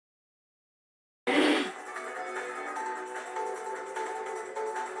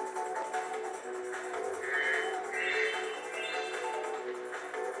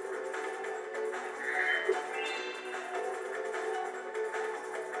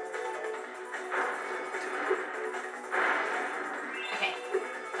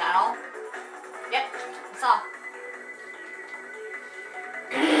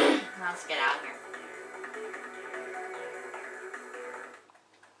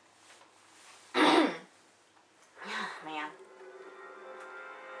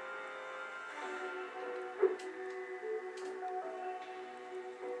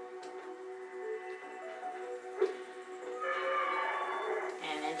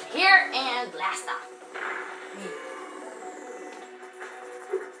here and blast off.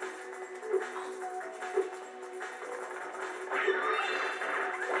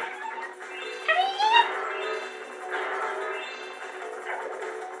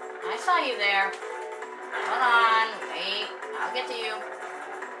 I saw you there. Hold on, wait, I'll get to you.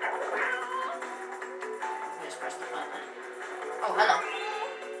 Just press the button. Oh, hello.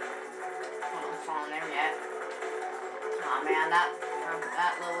 I don't fall in there yet. Aw, man, that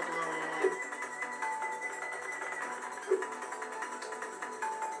level was a little annoying.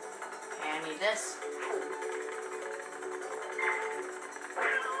 Okay, I need this.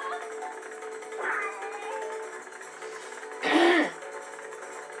 I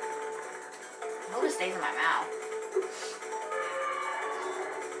hope it stays in my mouth.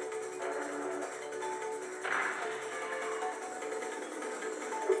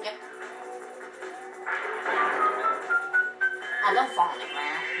 Yep. Oh, don't fall in the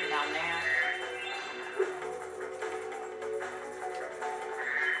ground down there.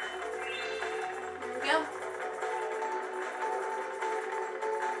 There we go.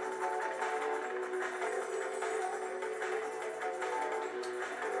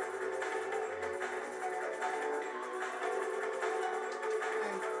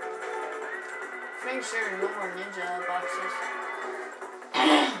 Make sure no more ninja boxes.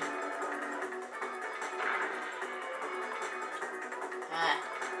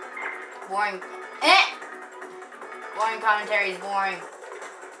 Boring. Boring commentary is boring.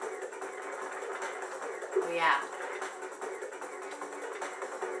 Oh yeah.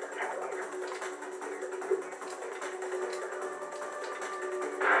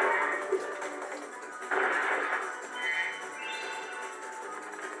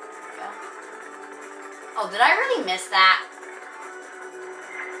 Oh, did I really miss that?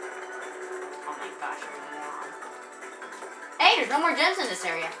 Oh my gosh, I'm a moron. Hey, there's no more gems in this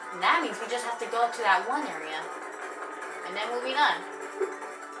area. And that means we just have to go up to that one area. And then we'll be done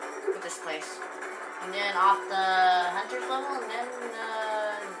with this place. And then off the Hunter's level, and then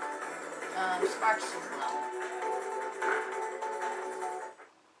the Sparks level.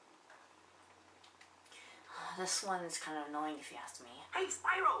 This one is kind of annoying if you ask me. Hey,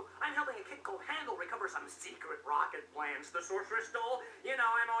 Spyro! I'm helping a kid called Handle recover some secret rocket plans. The sorcerer stole. You know,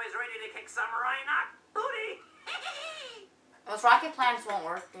 I'm always ready to kick samurai knock booty. Those rocket plans won't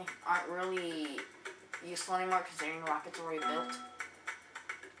work. They aren't really useful anymore considering the rocket's already built.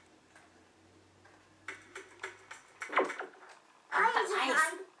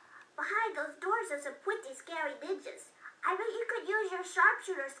 Behind those doors are some pretty scary ninjas. I bet you could use your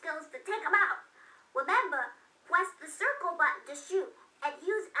sharpshooter skills to take them out. Remember, press the circle button to shoot, and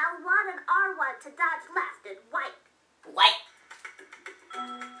use L1 and R1 to dodge left and right. Right.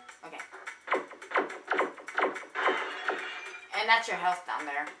 Okay. And that's your health down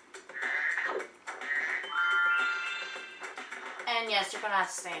there. And yes, you're gonna have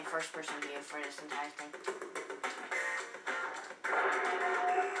to stay in first person view for this entire thing.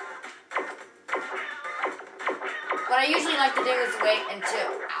 What I usually like to do is wait until...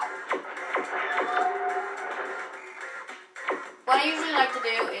 Ow. What I usually like to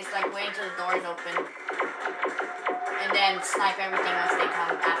do is like wait until the door is open and then snipe everything once they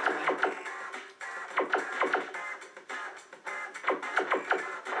come after me.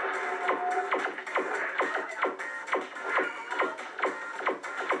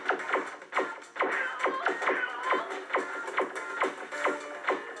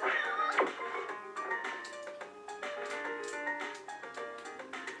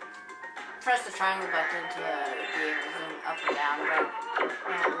 Press the triangle button to be able to zoom up and down, but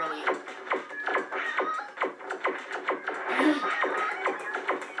not really.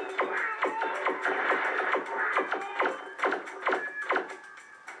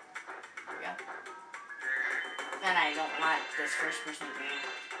 There we go. And I don't like this first person game.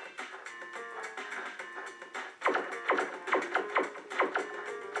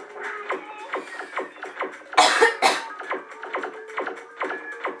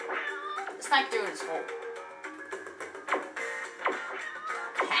 Snipe through his hole.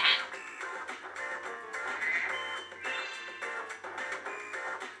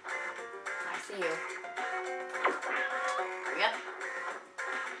 I see you. There we go.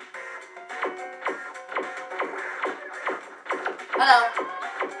 Hello.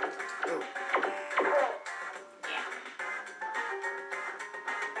 Ooh. Yeah.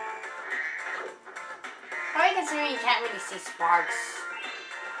 Probably considering you can't really see sparks.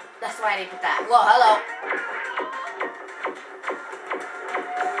 That's why they put that. Whoa, hello.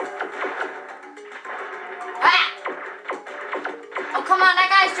 Ah! Oh, come on, that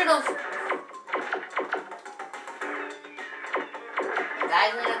guy should have. Is that That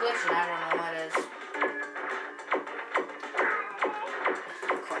isn't a glitch, and I don't know what is.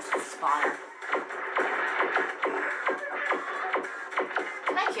 Of course, it's a spawner.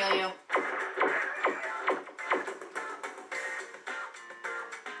 Can I kill you?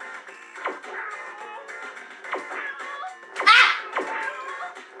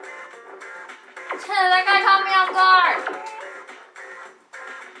 That guy caught me off guard!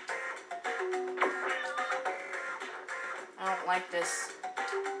 I don't like this.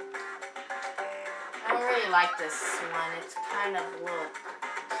 I don't really like this one. It's kind of a little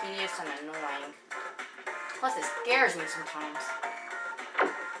tedious and annoying. Plus it scares me sometimes.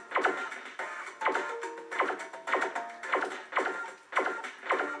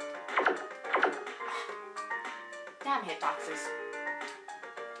 Damn hitboxes.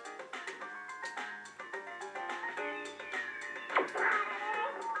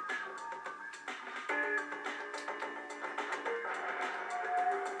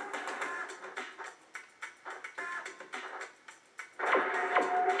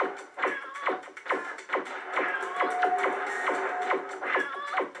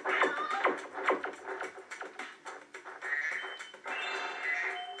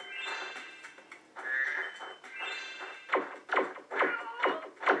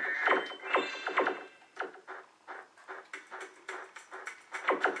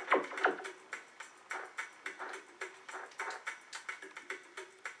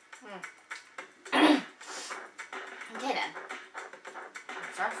 Okay then.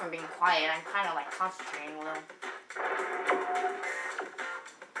 Sorry for being quiet. I'm kind of like concentrating a little.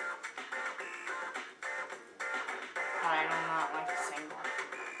 But I do not like the single.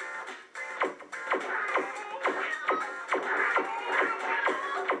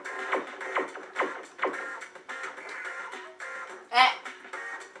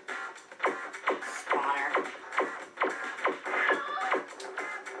 Spawner.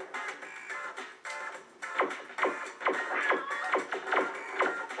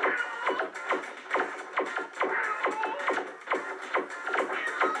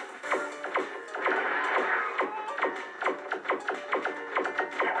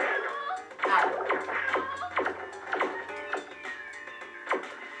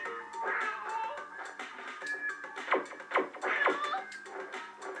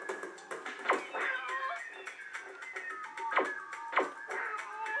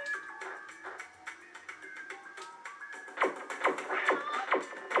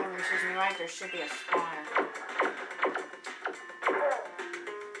 Excuse me, right? There should be a spawner.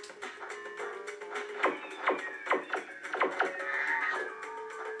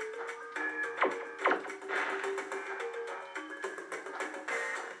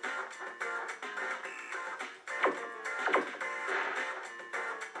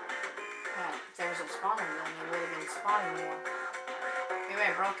 Well, if there was a spawner, then it would have been spawning more. Maybe I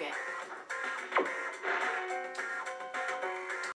broke it.